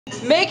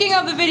Making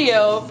of the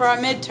video for our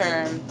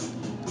midterm.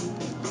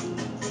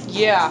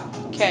 Yeah,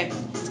 okay,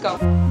 let's go.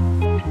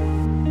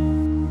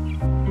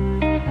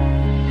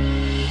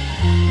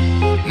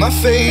 My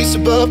face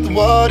above the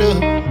water,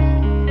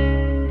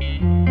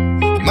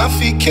 my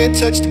feet can't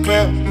touch the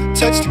ground,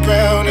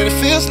 and it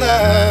feels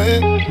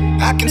like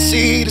I can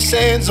see the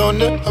sands on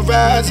the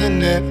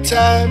horizon every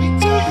time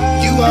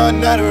you are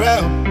not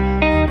around.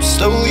 I'm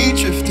slowly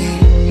drifting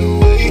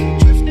away,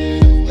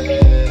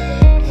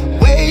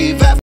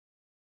 wave after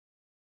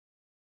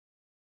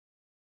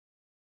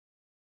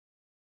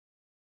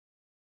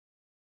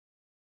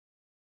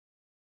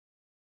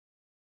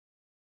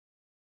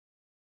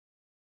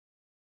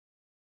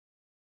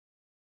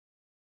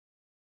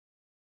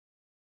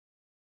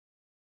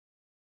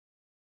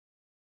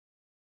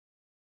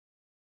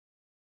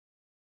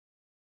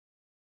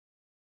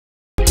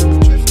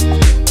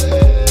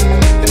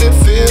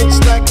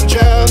like I'm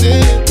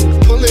drowning,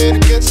 pulling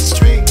against the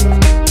stream,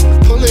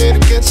 pulling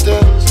against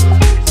us.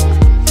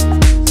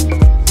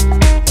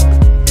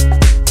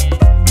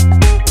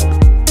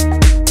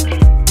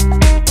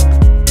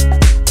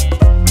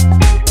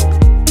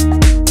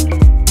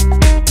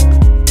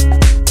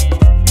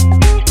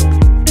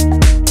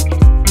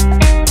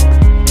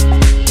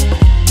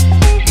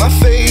 My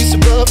face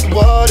above the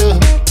water,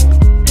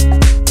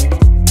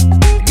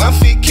 my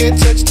feet can't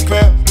touch the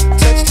ground,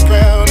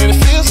 and it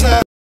feels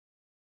like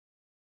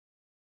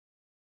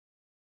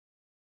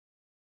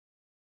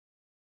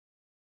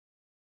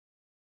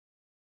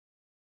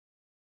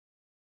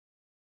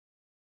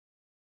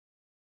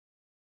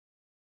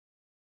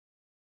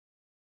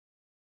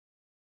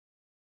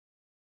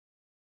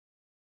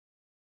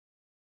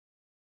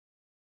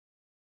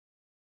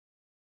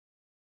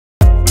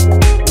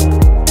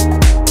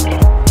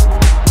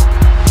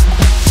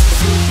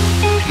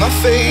my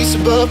face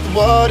above the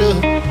water,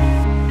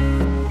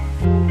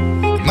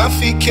 my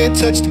feet can't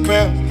touch the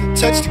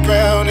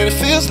ground, and it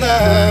feels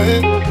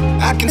like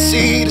I can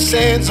see the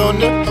sands on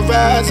the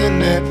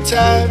horizon every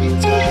time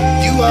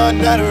you are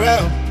not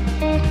around.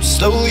 I'm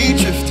slowly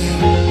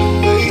drifting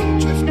away,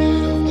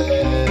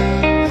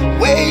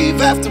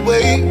 wave after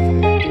wave,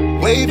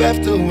 wave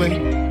after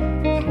wave.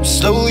 I'm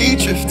slowly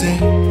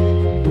drifting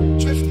away,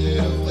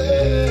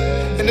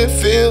 and it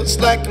feels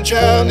like I'm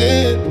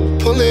drowning,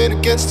 pulling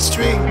against the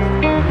stream,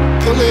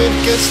 pulling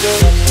against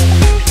us.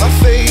 My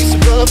face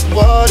above the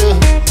water,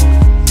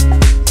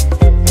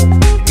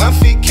 my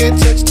feet can't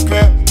touch the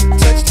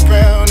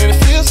ground, and it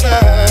feels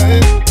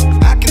like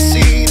I can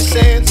see the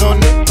sands on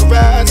the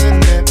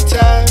horizon every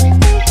time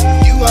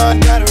you are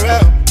not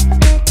around.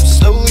 I'm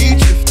slowly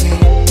drifting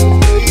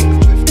away.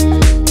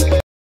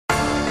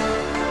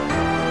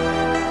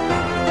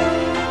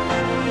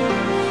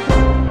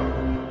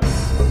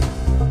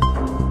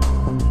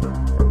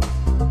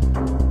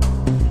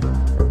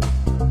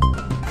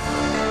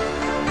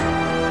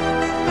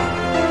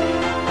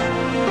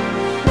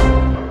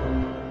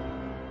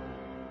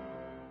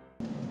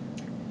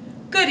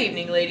 Good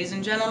evening, ladies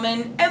and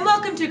gentlemen, and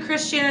welcome to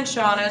Christian and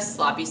Shauna's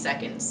Sloppy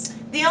Seconds,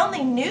 the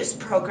only news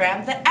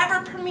program that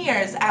ever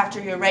premieres after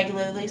your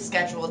regularly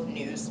scheduled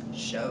news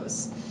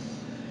shows.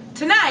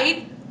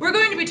 Tonight, we're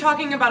going to be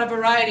talking about a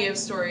variety of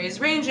stories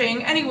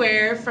ranging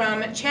anywhere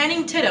from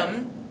Channing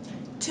Tatum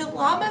to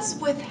llamas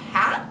with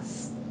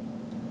hats?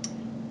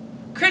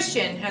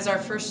 Christian has our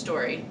first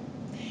story.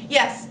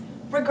 Yes,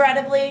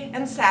 regrettably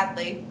and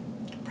sadly,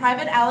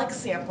 Private Alex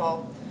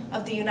Sample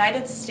of the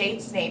United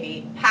States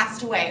Navy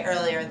passed away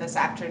earlier this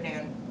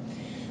afternoon.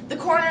 The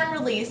coroner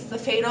released the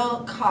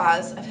fatal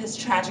cause of his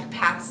tragic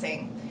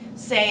passing,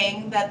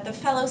 saying that the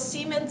fellow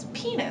seaman's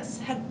penis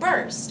had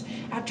burst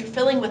after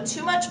filling with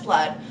too much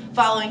blood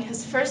following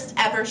his first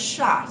ever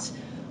shot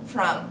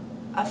from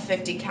a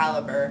 .50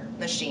 caliber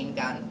machine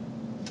gun.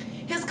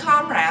 His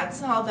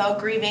comrades, although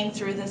grieving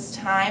through this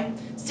time,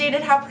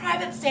 stated how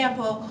Private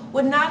Sample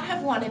would not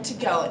have wanted to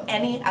go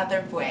any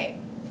other way.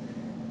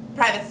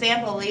 Private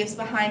Sample leaves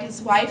behind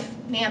his wife,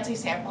 Nancy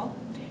Sample,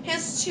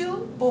 his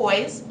two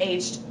boys,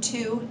 aged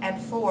 2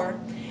 and 4,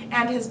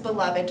 and his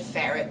beloved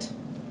ferret,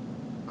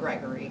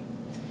 Gregory.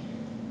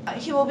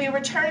 He will be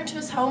returned to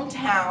his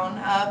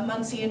hometown of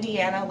Muncie,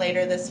 Indiana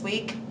later this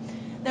week.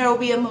 There will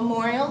be a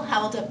memorial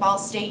held at Ball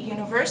State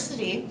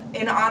University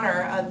in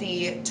honor of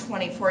the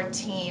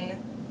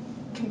 2014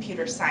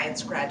 computer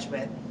science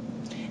graduate.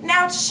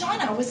 Now,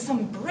 Shauna, with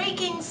some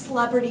breaking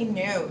celebrity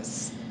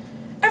news.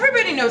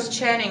 Everybody knows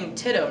Channing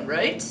Tatum,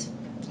 right?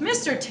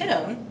 Mr.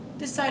 Tatum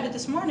decided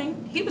this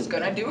morning he was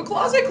gonna do a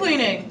closet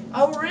cleaning.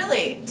 Oh,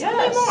 really? Tell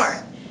me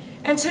more.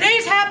 In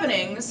today's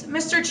happenings,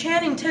 Mr.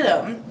 Channing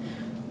Tatum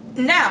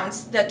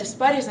announced that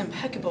despite his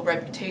impeccable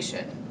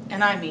reputation,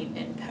 and I mean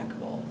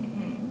impeccable,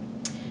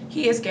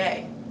 he is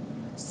gay.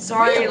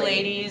 Sorry, Really?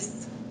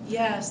 ladies.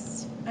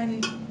 Yes,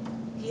 and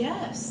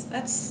yes,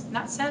 that's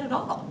not sad at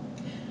all.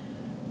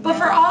 But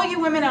for all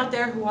you women out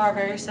there who are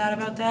very sad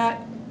about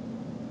that,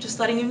 just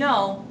letting you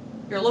know,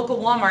 your local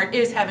Walmart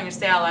is having a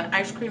sale on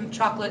ice cream,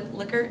 chocolate,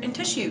 liquor, and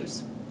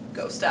tissues.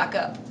 Go stock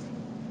up.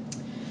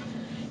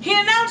 He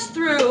announced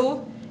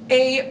through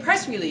a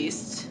press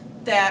release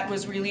that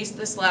was released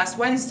this last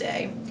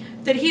Wednesday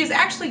that he is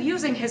actually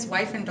using his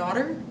wife and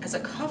daughter as a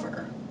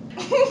cover.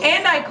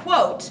 And I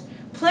quote,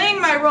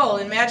 "Playing my role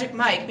in Magic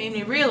Mike made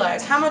me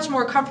realize how much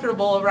more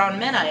comfortable around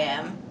men I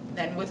am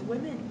than with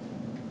women."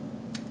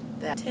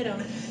 That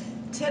Tidum.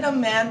 Tidum,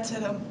 man,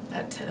 Tidum.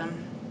 That Tidum.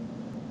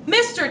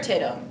 Mr.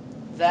 Tidum.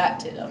 That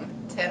Tidum.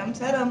 Tidum,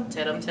 Tidum.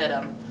 Tidum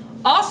Tidum.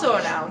 Also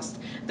announced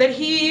that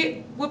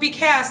he will be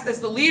cast as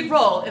the lead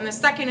role in the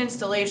second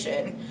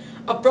installation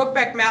of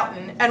Brokeback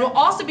Mountain and will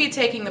also be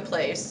taking the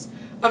place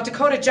of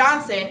Dakota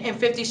Johnson in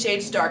 50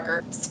 Shades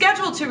Darker,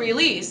 scheduled to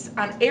release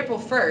on April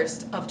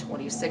 1st of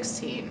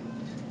 2016.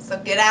 So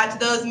get out to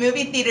those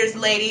movie theaters,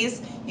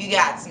 ladies. You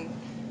got some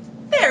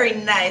very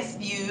nice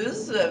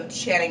views of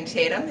Channing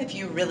Tatum if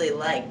you really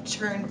like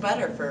churned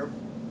butter for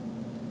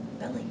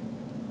belly.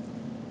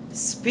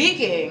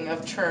 Speaking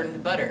of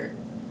churned butter,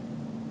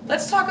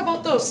 let's talk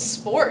about those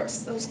sports.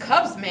 Those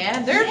Cubs,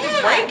 man. They're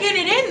breaking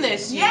it in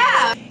this year.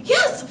 Yeah.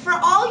 Yes, for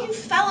all you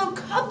fellow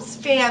Cubs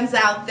fans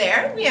out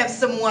there, we have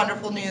some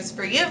wonderful news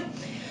for you.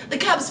 The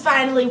Cubs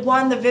finally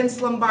won the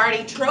Vince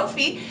Lombardi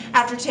Trophy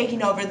after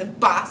taking over the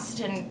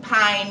Boston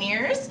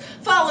Pioneers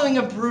following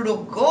a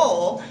brutal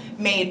goal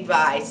made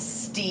by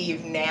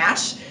Steve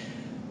Nash.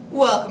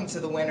 Welcome to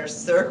the winner's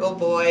circle,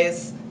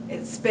 boys.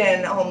 It's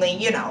been only,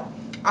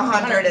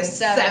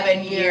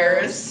 107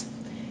 years.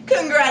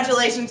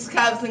 Congratulations,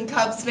 Cubs and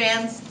Cubs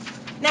fans.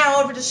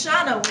 Now over to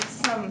Shauna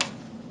with some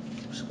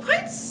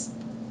quite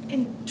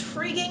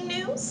intriguing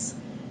news.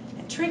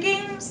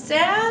 Intriguing,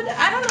 sad,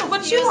 I don't know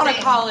what you want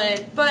to call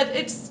it, but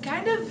it's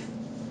kind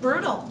of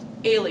Brutal.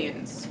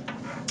 aliens.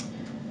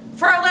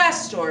 For our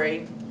last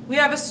story, we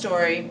have a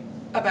story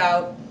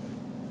about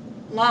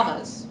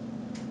llamas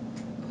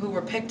who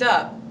were picked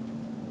up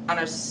on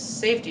a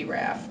safety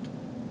raft,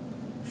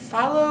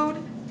 followed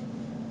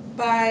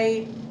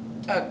by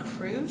a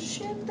cruise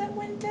ship that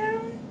went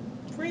down?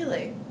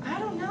 Really? I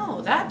don't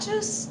know.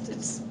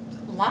 It's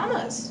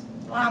llamas.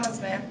 Llamas,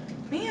 man.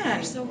 Man.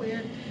 They're so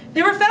weird.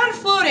 They were found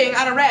floating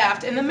on a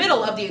raft in the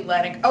middle of the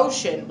Atlantic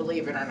Ocean,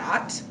 believe it or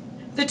not.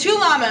 The two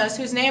llamas,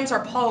 whose names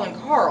are Paul and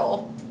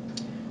Carl,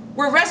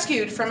 were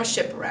rescued from a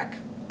shipwreck.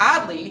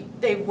 Oddly,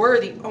 they were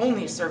the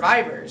only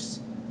survivors.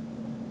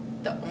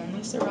 The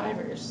only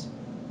survivors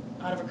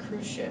out of a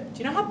cruise ship. Do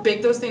you know how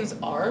big those things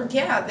are?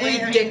 Yeah,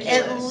 they're ridiculous.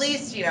 at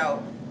least,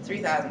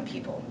 3,000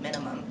 people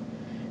minimum.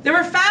 They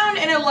were found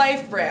in a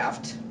life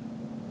raft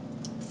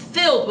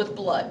filled with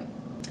blood.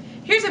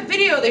 Here's a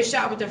video they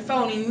shot with their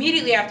phone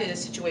immediately after the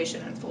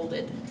situation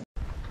unfolded.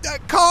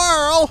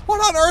 Carl, what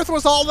on earth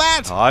was all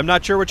that? I'm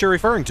not sure what you're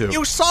referring to.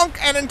 You sunk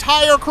an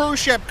entire cruise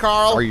ship,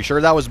 Carl. Are you sure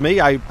that was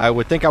me? I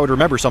would think I would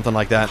remember something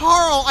like that.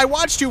 Carl, I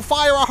watched you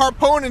fire a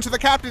harpoon into the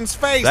captain's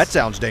face. That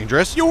sounds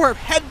dangerous. You were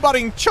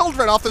headbutting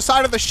children off the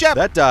side of the ship.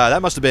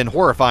 That must have been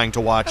horrifying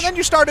to watch. And then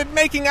you started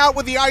making out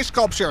with the ice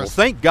Well, sculptures.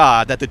 thank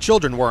God that the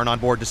children weren't on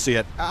board to see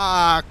it.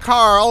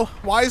 Carl,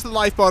 why is the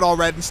lifeboat all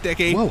red and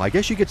sticky? Whoa, I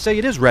guess you could say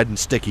it is red and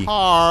sticky.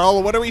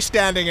 Carl, what are we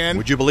standing in?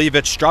 Would you believe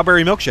it's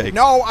strawberry milkshake?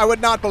 No, I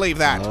would not believe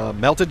that.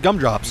 Melted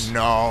gumdrops.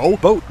 No.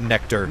 Boat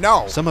nectar.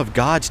 No. Some of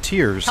God's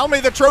tears. Tell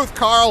me the truth,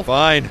 Carl.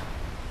 Fine.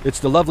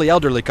 It's the lovely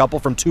elderly couple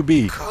from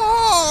 2B.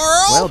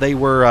 Carl! Well, they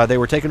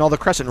were taking all the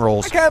crescent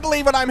rolls. I can't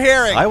believe what I'm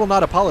hearing. I will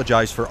not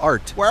apologize for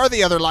art. Where are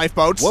the other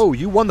lifeboats? Whoa,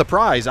 you won the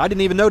prize. I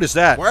didn't even notice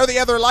that. Where are the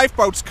other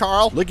lifeboats,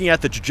 Carl? Looking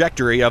at the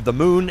trajectory of the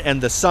moon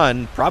and the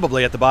sun,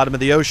 probably at the bottom of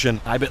the ocean.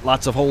 I bet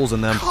lots of holes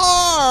in them.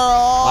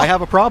 Carl! I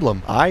have a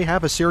problem. I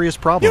have a serious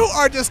problem. You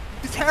are just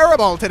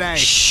terrible today.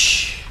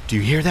 Shh! Do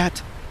you hear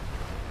that?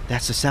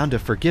 That's the sound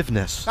of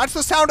forgiveness. That's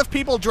the sound of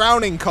people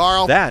drowning,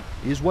 Carl. That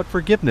is what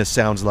forgiveness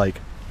sounds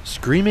like.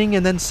 Screaming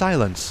and then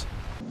silence.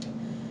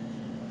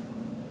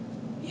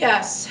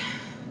 Yes.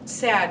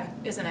 Sad,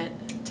 isn't it?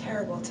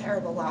 Terrible,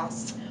 terrible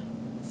loss.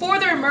 For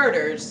their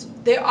murders,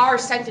 they are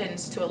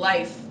sentenced to a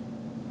life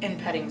in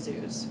petting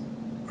zoos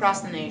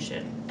across the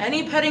nation.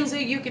 Any petting zoo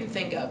you can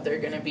think of, they're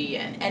going to be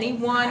in.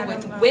 Anyone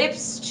with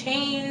whips,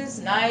 chains,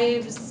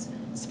 knives,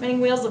 spinning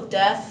wheels of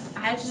death.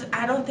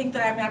 I don't think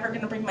that I'm ever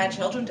going to bring my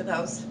children to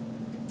those.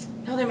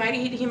 No, he might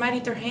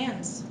eat their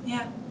hands.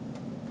 Yeah.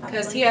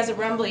 Because he has a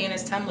rumbly in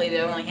his tumbly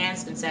that only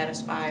hands can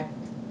satisfy.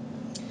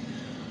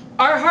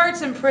 Our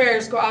hearts and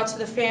prayers go out to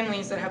the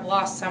families that have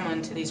lost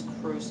someone to these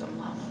gruesome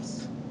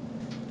llamas.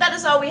 That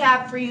is all we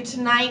have for you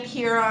tonight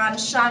here on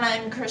Shauna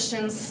and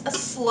Christian's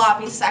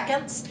Sloppy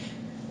Seconds,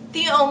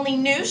 the only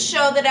news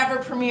show that ever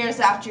premieres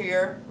after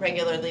your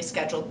regularly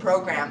scheduled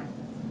program.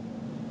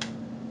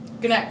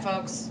 Good night,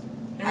 folks.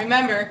 And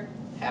remember,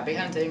 happy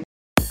hunting.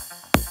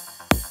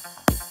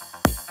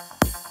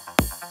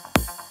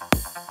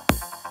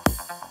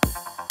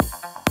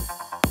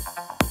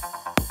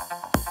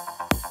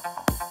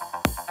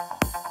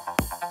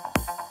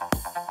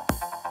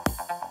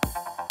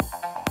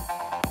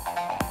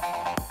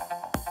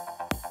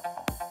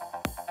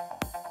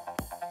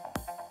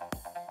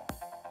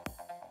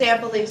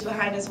 Sample leaves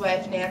behind his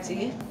wife,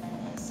 Nancy.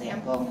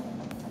 Sample.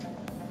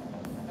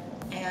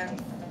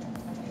 And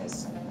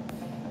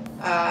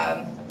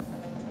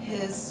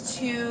his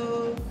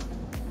two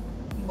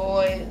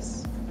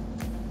boys,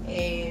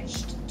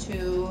 aged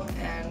 2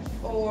 and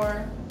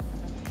 4,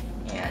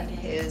 and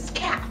his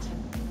cat.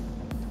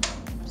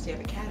 Does he have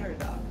a cat or a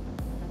dog?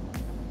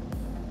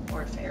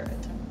 Or a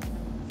ferret?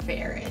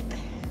 Ferret.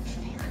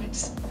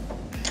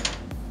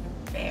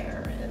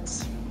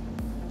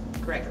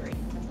 Gregory.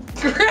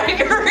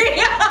 Gregory!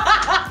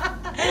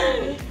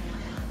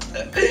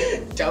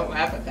 Don't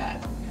laugh at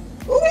that. That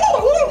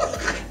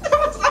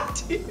was on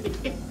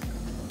TV.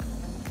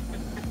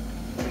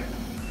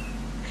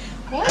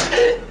 What?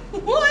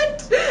 What?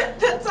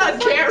 That's on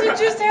camera. What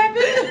just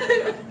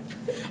happened?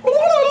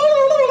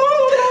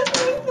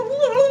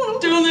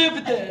 Don't laugh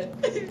at that.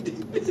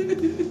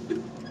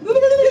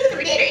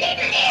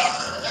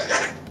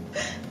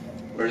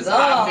 We're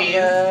zombies.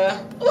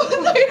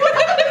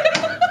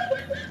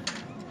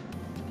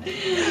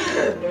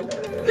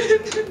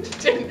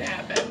 Didn't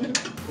happen.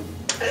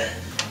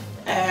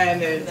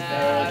 And it's not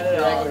at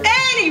all.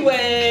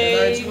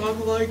 Anyway! Can I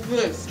talk like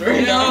this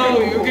right No, now?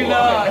 you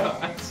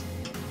cannot.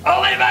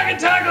 Only if I can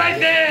talk like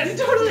this!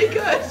 You're totally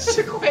good.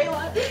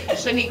 Shaquela.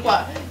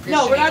 Shaniqua.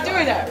 No, we're not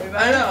doing that.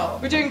 I know.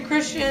 We're doing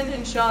Christian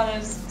and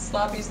Shauna's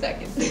sloppy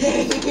seconds.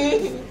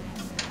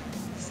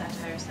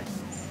 Satire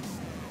seconds.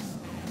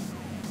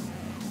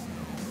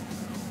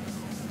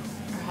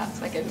 Or hot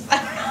seconds. I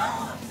don't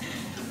know.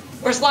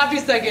 Or sloppy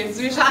seconds.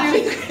 We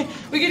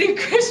could do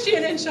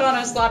Christian and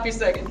Shauna's sloppy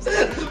seconds.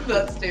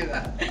 Let's do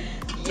that.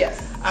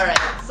 Yes. Alright,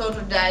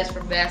 soldier dies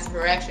from massive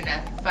erection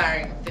after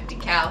firing a 50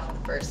 cal for the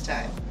first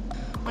time.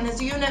 When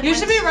his unit You went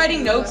should be writing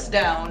to notes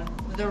down.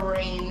 the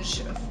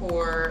range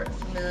for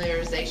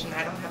familiarization,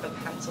 I don't have a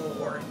pencil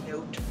or a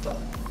notebook.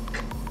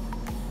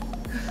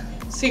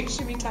 So you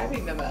should be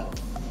typing them out.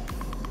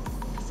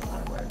 That's a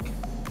lot of work.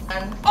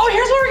 Oh,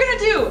 here's what we're gonna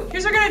do.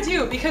 Here's what we're gonna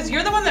do. Because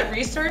you're the one that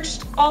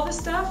researched all this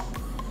stuff,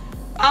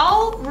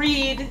 I'll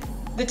read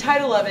the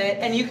title of it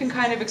and you can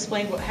kind of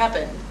explain what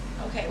happened.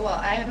 Okay, well,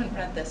 I haven't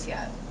read this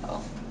yet.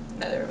 Oh,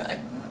 neither have I.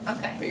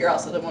 Okay. But you're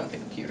also the one with the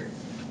computer.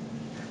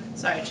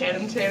 Sorry,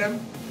 Channing Tatum.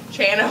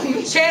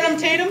 Channing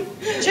Tatum?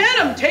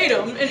 Channing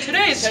Tatum in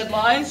today's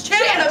headlines.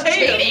 Channing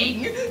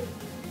Tatum.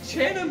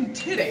 Channing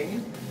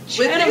Titting. With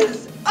Channing-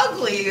 his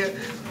ugly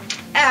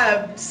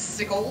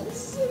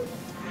absicles.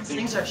 These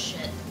things are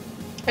shit.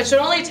 It should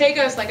only take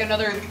us like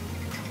another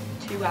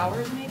 2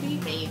 hours maybe.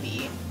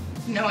 Maybe.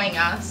 Knowing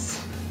us.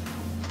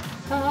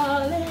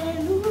 Hallelujah.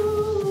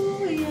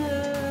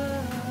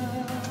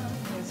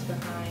 Who's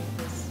behind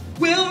this?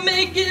 We'll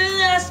make it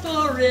last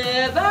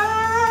forever.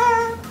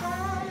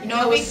 You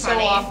know what'd be so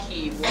funny? off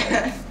key.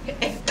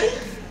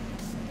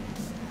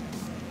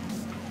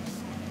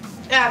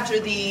 After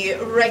the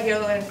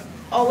regular,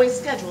 always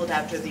scheduled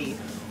after the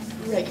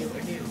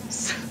regular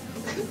news.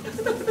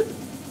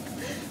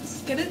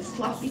 Just get it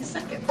sloppy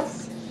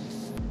seconds.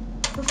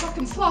 We're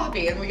fucking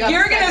sloppy and we got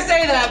You're gonna seconds.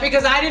 say that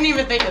because I didn't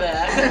even think of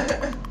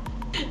that.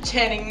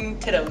 Channing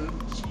Tatum.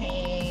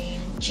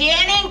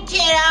 Channing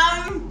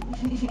Tatum.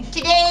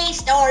 Today's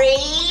story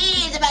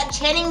is about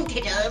Channing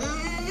Tatum.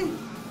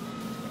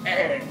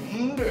 And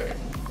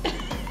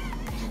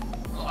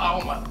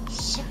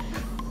llamas.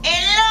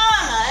 And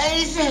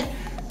llamas.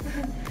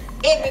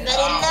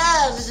 Everybody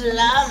loves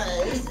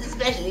llamas,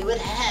 especially with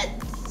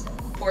hats.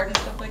 Board and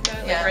stuff like that.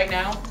 Like Yeah. right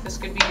now, this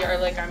could be our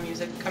our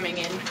music coming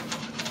in.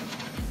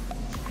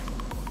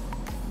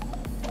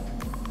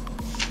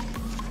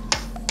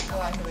 How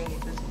long do we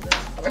need to do this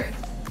for?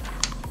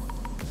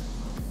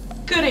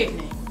 Good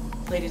evening,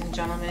 ladies and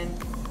gentlemen,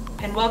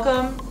 and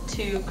welcome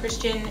to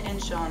Christian and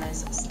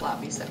Shauna's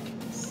Sloppy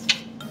Seconds.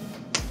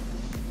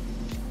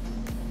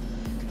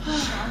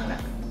 Shauna.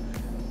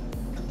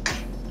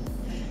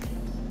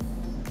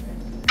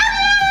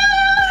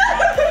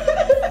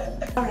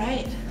 All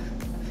right.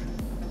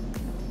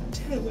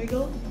 Did it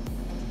wiggle?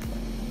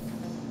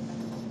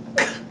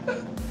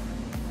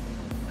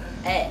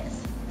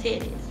 Ass,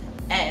 titties,